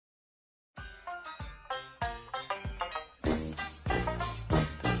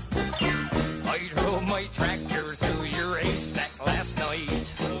my tractor through your haystack last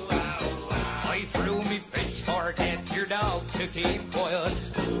night. I threw me pitchfork at your dog to keep quiet.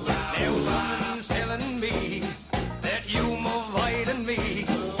 Now something's telling me that you're avoiding me.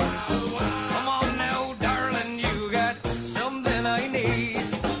 Come on now, darling, you got something I need.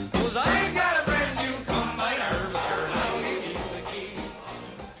 'Cause I got a brand new come my nerves, girl, I'll give you the key.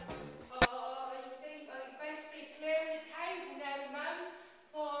 Oh, I think I'd best be clearing the table now, Mum,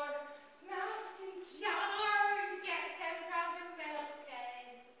 for Master George gets him from the milk can.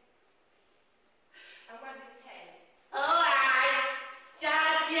 And when it's 10. Oh, aye.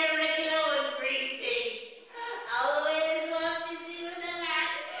 Just your regular one, Greasy. Always loved to see with a laugh.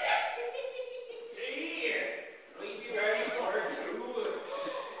 Here, I'd be ready for her too.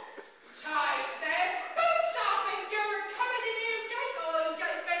 Time then. Boots off if you're coming in here, Jake. Oh, I've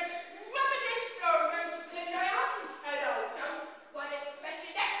just been scrubbing this floor and sitting down. And I don't want it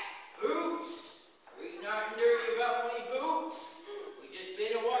messing up. Boots? Ain't nothing dirty about my boots. We just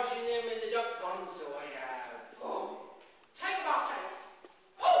been a-washing them in the duck pond, so I have. Oh, take them off, Jake.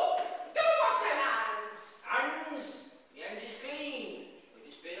 Oh, go wash them hands. Hands? My hands is clean. We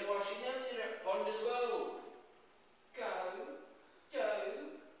just been a-washing them in the duck pond as well. Go, do,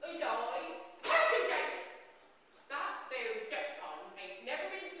 as I tell you, Jake. That very duck pond ain't never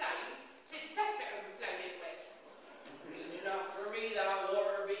been the same since Cessna overflowed into it. Clean enough for me, that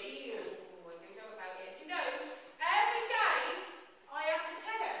water be. Oh, I don't know about it. You know, every day I have to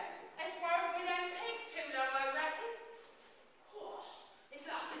tell her it's worked with them pigs too long, I reckon. Oh, it's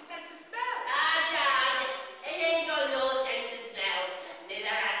lost its sense of smell. Ah, John, he ain't got no sense of smell.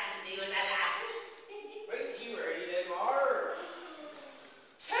 Neither has to see with a laugh. Right, you ready then, Mar?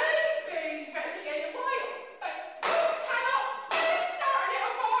 Tea been ready in a while, but you cannot start it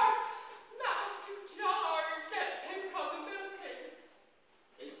before Master George gets him from the milking.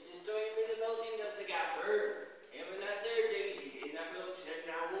 It's just time with the milking, does the gaffer. Him and that there Daisy in that milk shed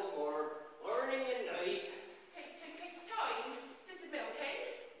now no more. Morning and night. Takes time, does the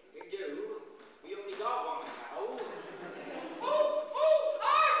milking? We do. We only got one cow.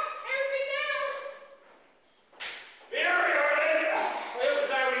 Here we now. Here we are then. I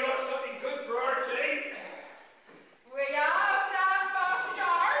hope we got something good for her today. We have that, Master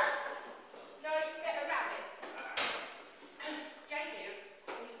George. Nice bit of rabbit. Jake,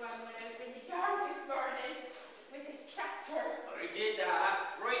 we went over in the yard this morning with his tractor. I did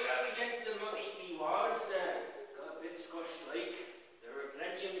that. Right out against the money he was. Got a bit squashed like. There were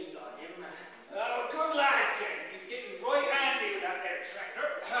plenty of meat on him. Oh, good lad, Jen. You're getting right handy with that there tractor.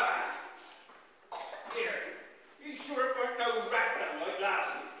 Here. You sure it weren't no rat like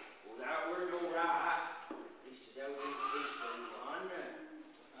last week? Well, that were no rat. At least it's out in the case going on.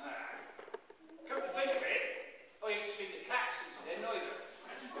 Come to think of it, I ain't seen the cat since then either.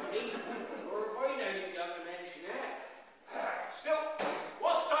 That's funny. Or why now you got to mention that? Still,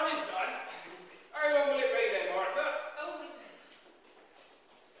 what's done is done. How long will it be then, Martha? Oh, it's...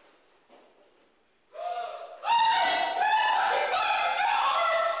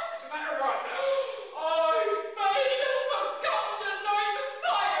 What's the matter, Martha? I made a forgotten to light the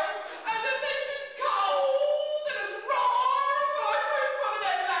fire, and the thing is cold and as raw as my food coming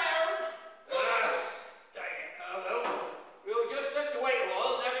in there. Dang it. Oh, well, we'll just have to wait a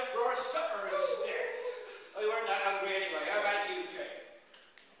while and have it for our supper instead. I weren't that hungry anyway. How about you, Jake?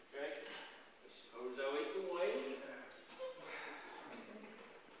 Jake? I suppose I'll eat the wine.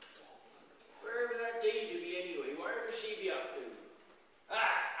 Wherever that Daisy be anyway, wherever she be up to?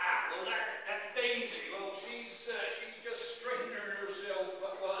 Well, that Daisy, well, she's just straightening herself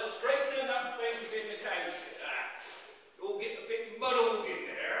up. Well, straightening up things in the cowshed. You'll get a bit muddled in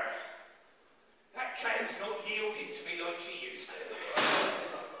there. That cow's not yielding to me like she used to.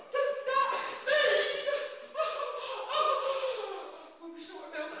 Does that mean... I'm short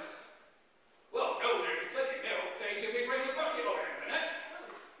of milk. Well, no, there's plenty of milk. Daisy, we bring a bucket on her, innit?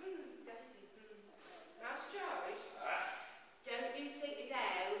 Daisy. Master George, don't you think as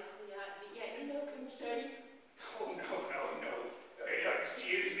how we ought to be getting milk and shake? Oh, no. He likes to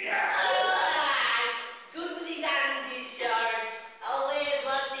use me ass. Oh, good with his hands, is George. Always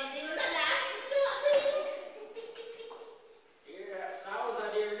wants to see with a laugh. Hear that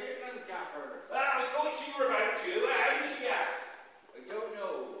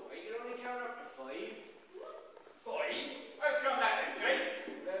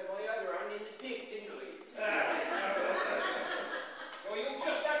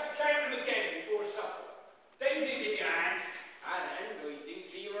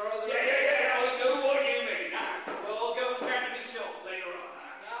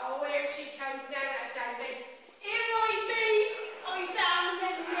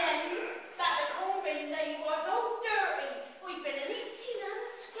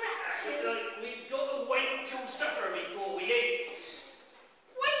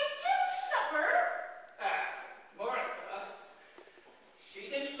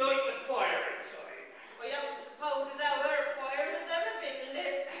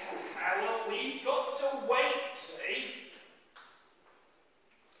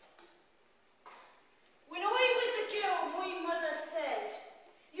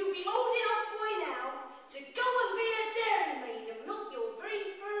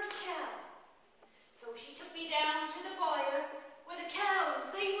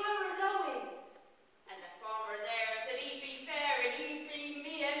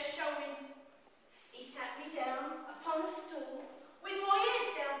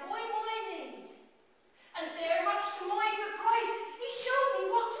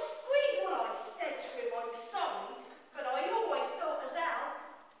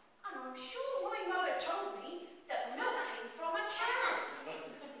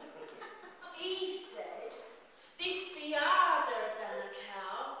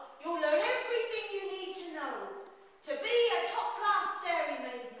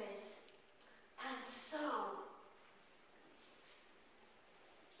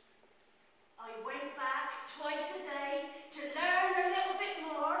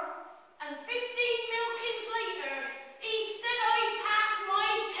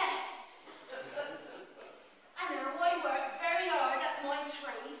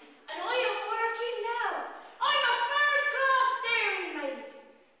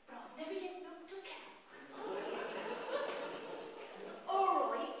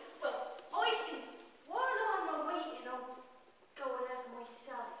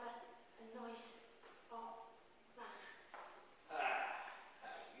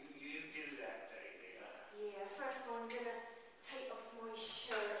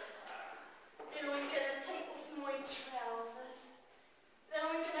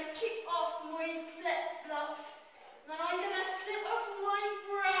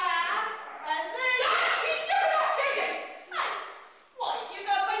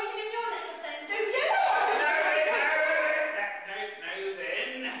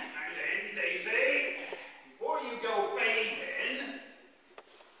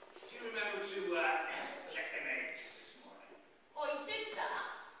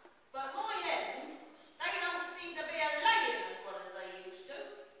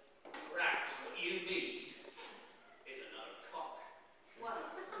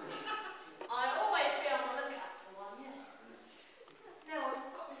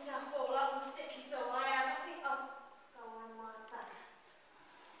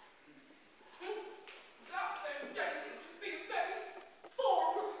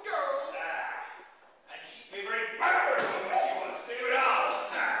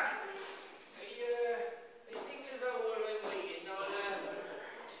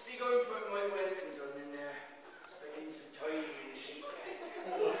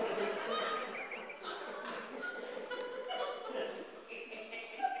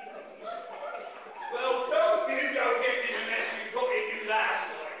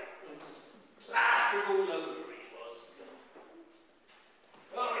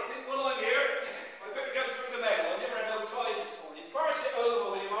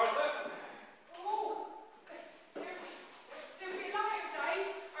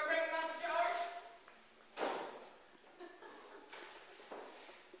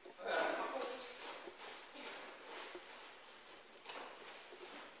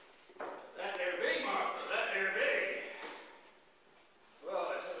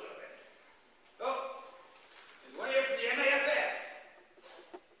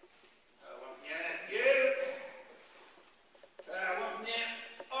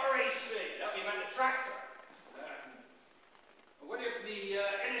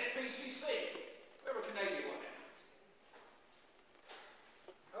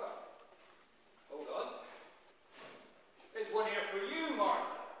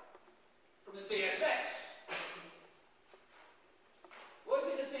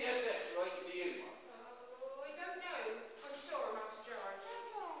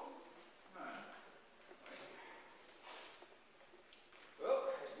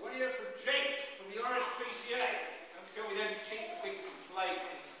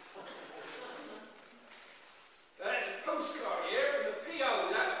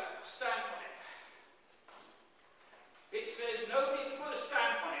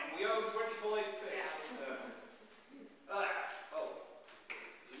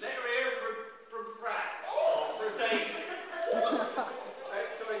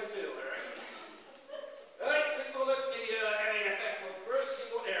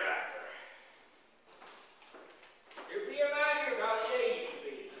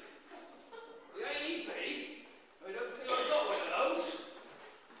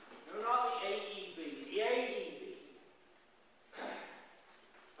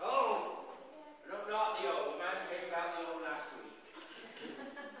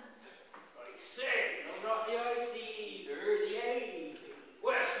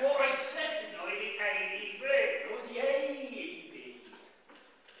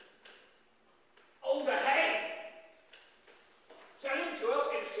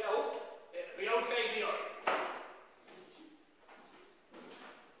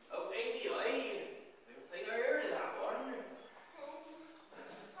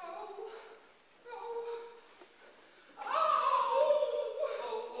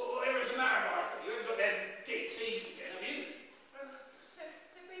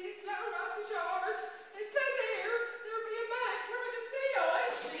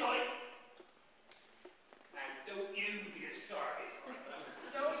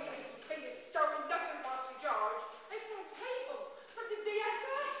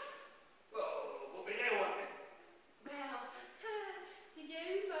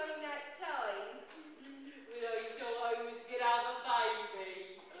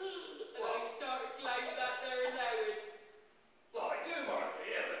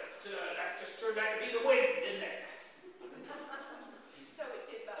turned out to be the wind, didn't it? So it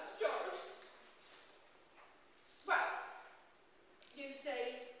did, Master George. Well, you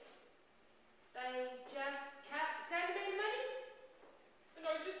say they just kept sending me the money, and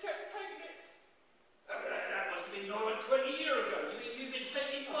I just kept taking it. That must have been more than 20 years ago. You've been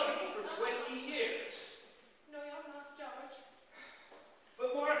taking money for 20 years. No, you haven't, Master George.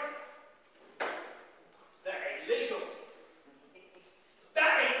 But Martha, that ain't legal.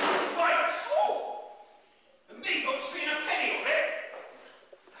 That ain't right. Oh! And me not seeing a penny on it.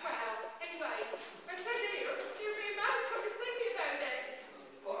 Well, anyway, I said here, you're being mad and come to see me about it.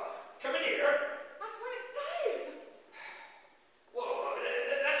 What? Come in here. That's what it says. Well,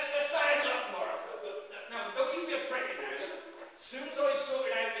 that's bad luck, Martha. But, now, don't you be afraid now. As soon as I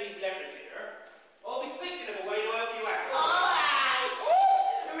sorted out these letters here, I'll be thinking of a way to help you out. Alright.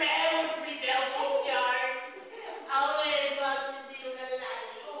 Round pretty selfish, George. Always wants to see with a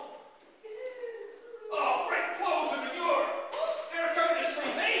light. Oh, great clothes and manure. They're coming to see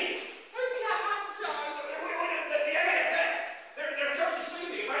me. Who be that, Master George? The MFF. They're coming to see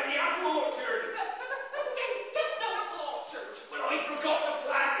me about the apple orchard. But we didn't get no apple orchard. Well, I forgot to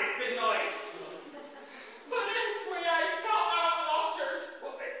plant it, didn't I? But if we ain't got no apple orchard,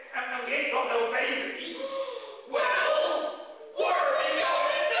 Well, and we ain't got no baby. Well, what are we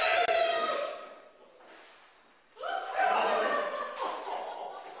going to do?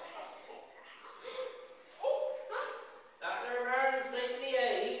 That there man is taking the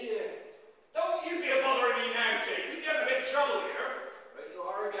aid. Don't you be a bothering me now, Jake. You get a bit of trouble here. Right you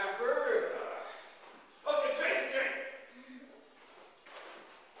are, Gaffer. Okay, Jake.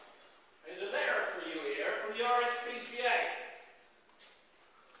 There's a letter for you here from the RSPCA.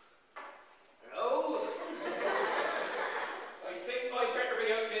 Hello? I think I'd better be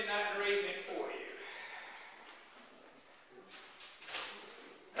opening that and reading it for you.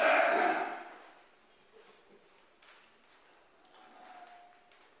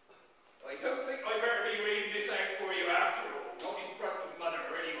 I don't think I'd better be reading this out for you after all. Not in front of Mother,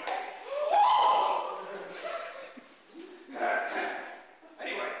 anyway.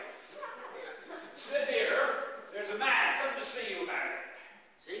 Anyway, it says here, there's a man coming to see you about it.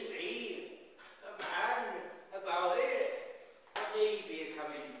 See me? A man about it. What day be a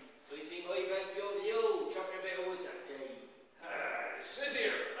coming? Do you think I best be over the old chuck a bit of wood that day? It says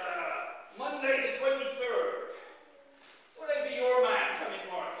here, Monday the 23rd. What day be your man coming,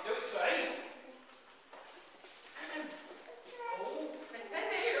 Martha? Do it say? Oh, it says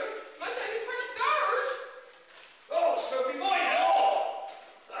here, Monday the 23rd. oh, so be mine and all.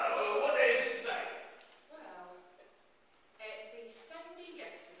 What day is it today? Well, it be Sunday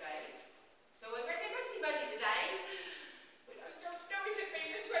yesterday, so I reckon it must be Monday today. But I don't know if it be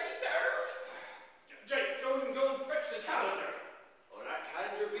the 23rd. Jake, go and fetch the calendar. Oh, that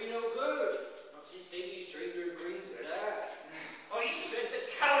calendar be no good. Not since Daisy Street or Greens or that. I said the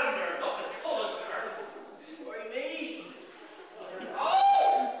calendar, not the colander. Why me?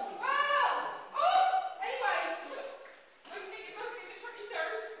 Oh! Well! Oh! Anyway, I think it must be the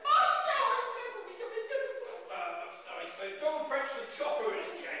 23rd. Master George, what are we going to do? Go and fetch the choppers,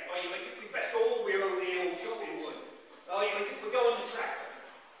 Jake. I think we best all wear over the old chopping wood. I think we go on the tractor.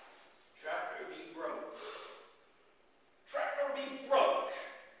 Tractor be broke. Tractor be broke.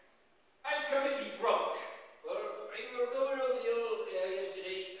 How come it be broke? Well, we were going over the old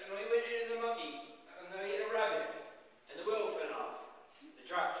yesterday, and I went into the monkey, and I hit a rabbit, and the wheel fell off. The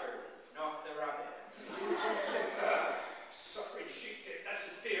tractor knocked the rabbit. Suffering sheep, that's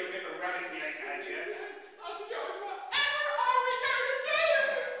a dear bit of rabbit we ain't had yet. Master George, whatever are we going to do?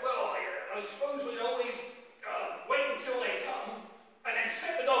 Well, I suppose we'd always wait until they come, and then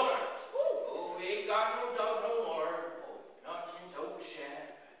set the dog out. Oh, we ain't got no dog no more. Not since old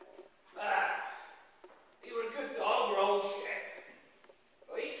Shep. He were a good dog, or old Shep.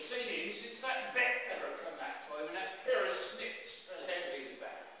 I ain't seen him since that vet fella come that time, and that pair of snips fell head his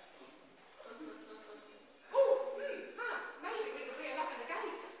back. Oh, maybe we could be a lock in the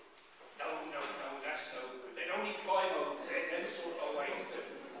gate. No,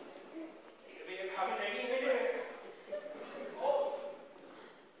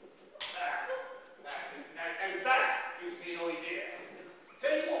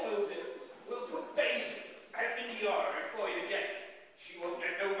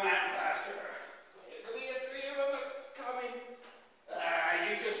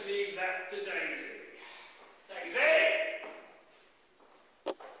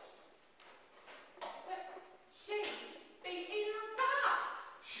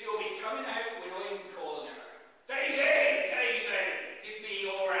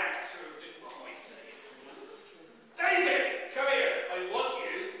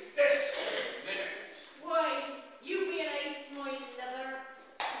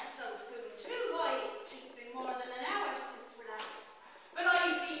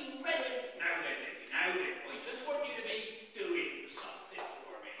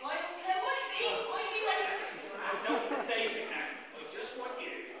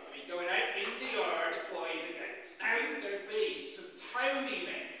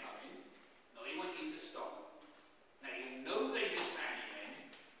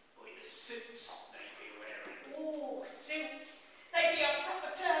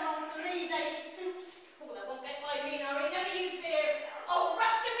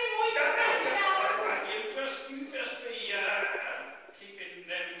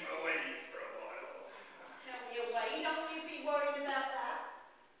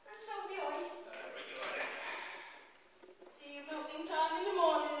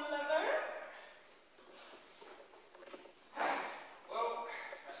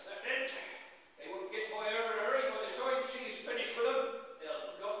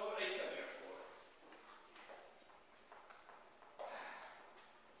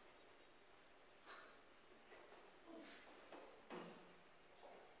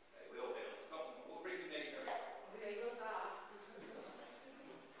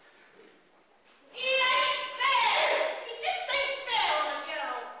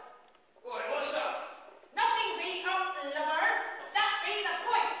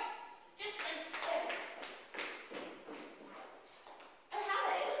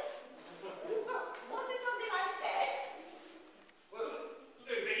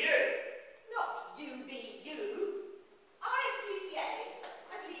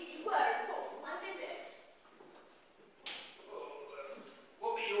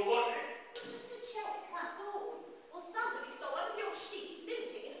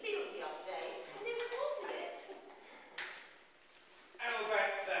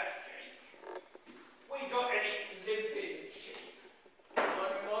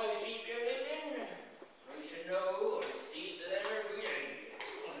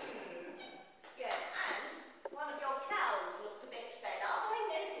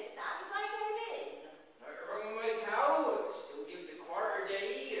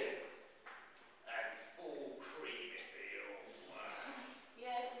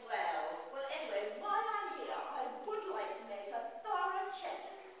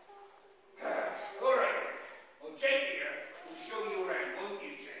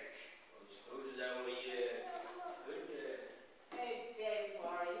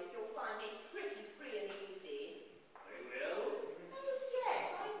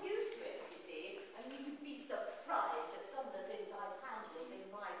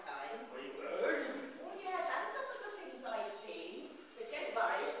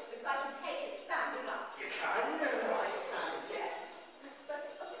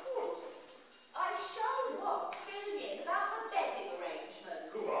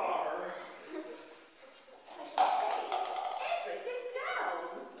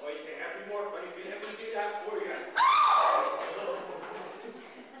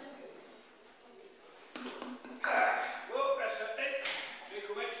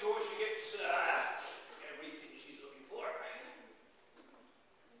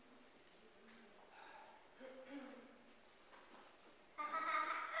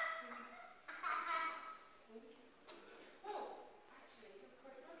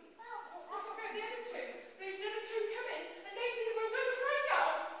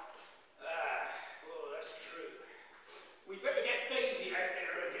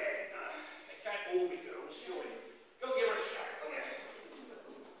 will be, girls, surely. Go give her a shot.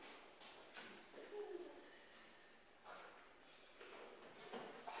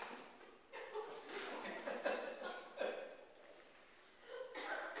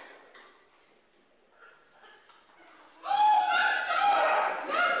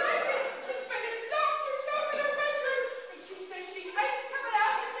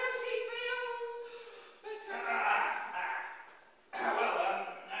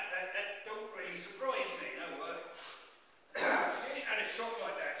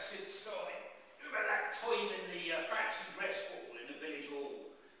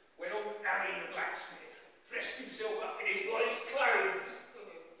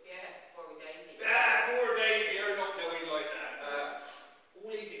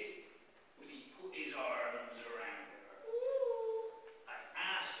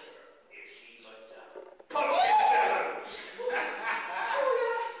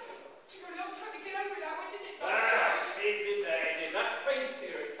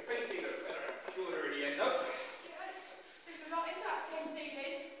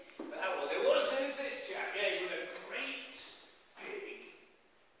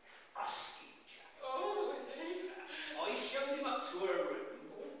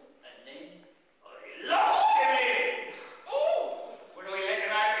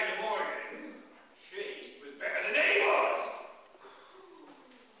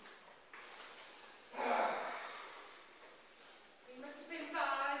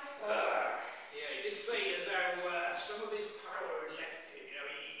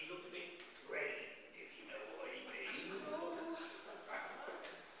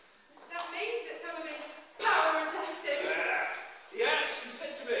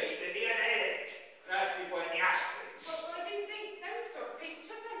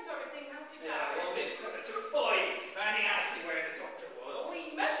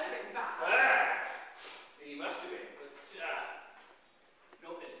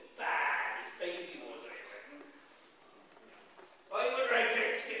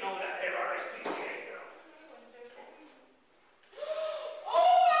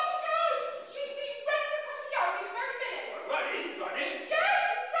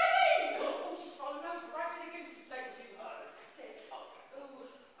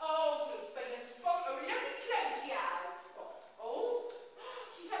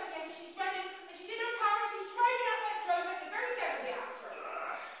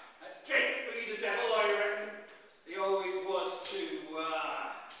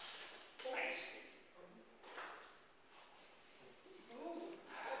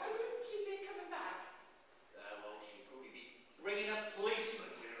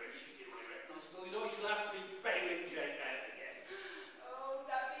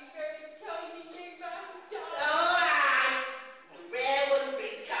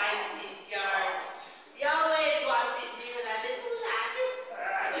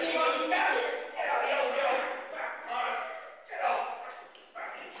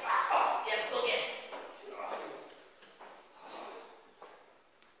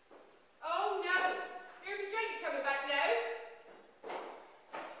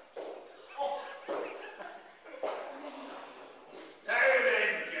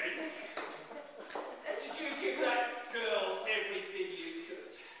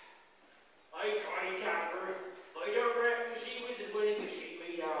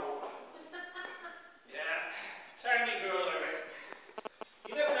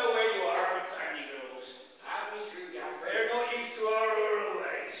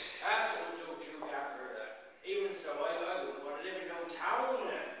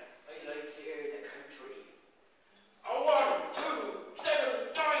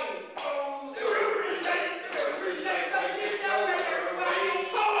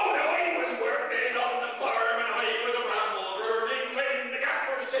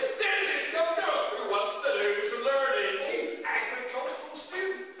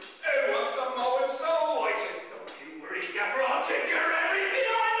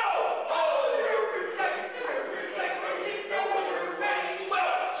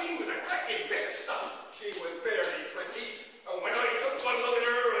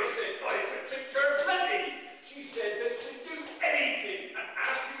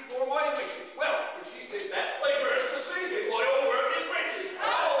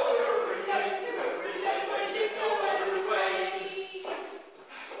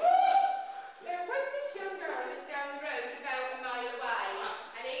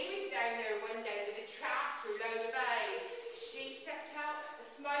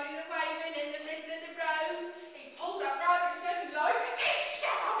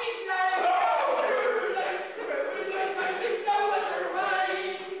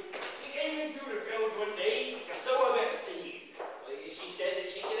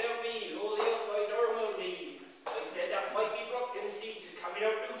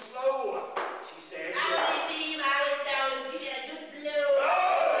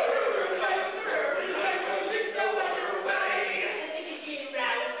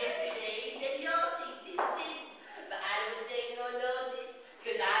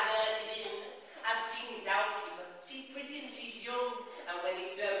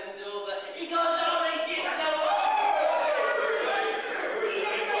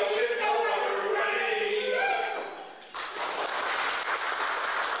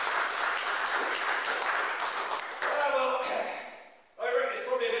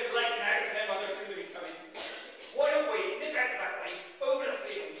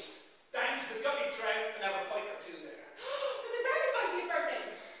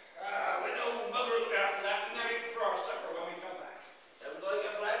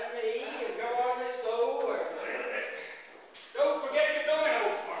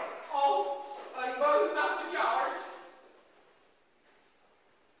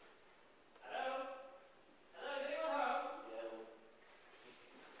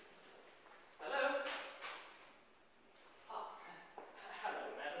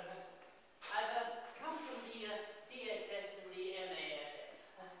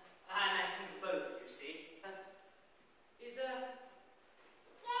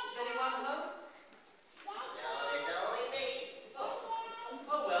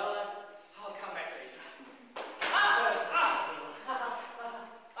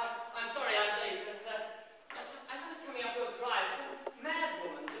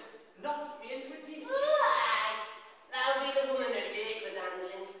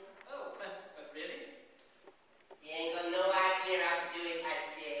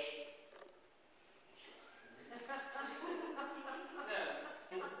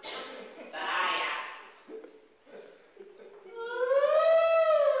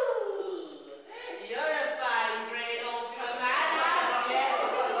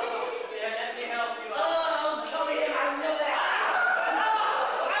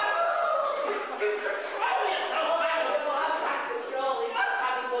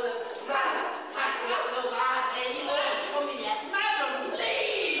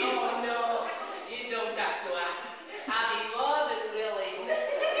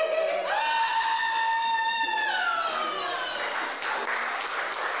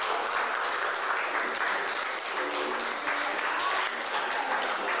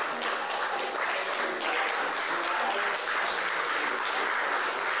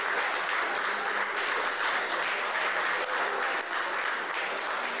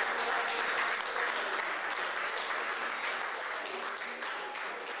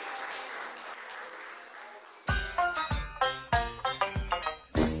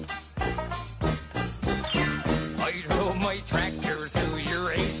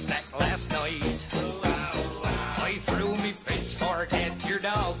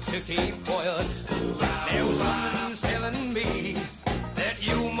 keep quiet. Now something's telling me that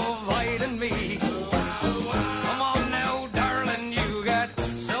you're avoiding me. Come on now, darling, you got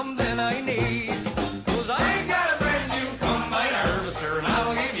something I need. 'Cause I got a brand new combine harvester and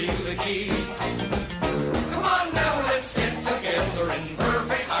I'll give you the key. Come on now, let's get together in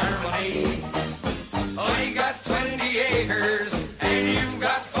perfect harmony.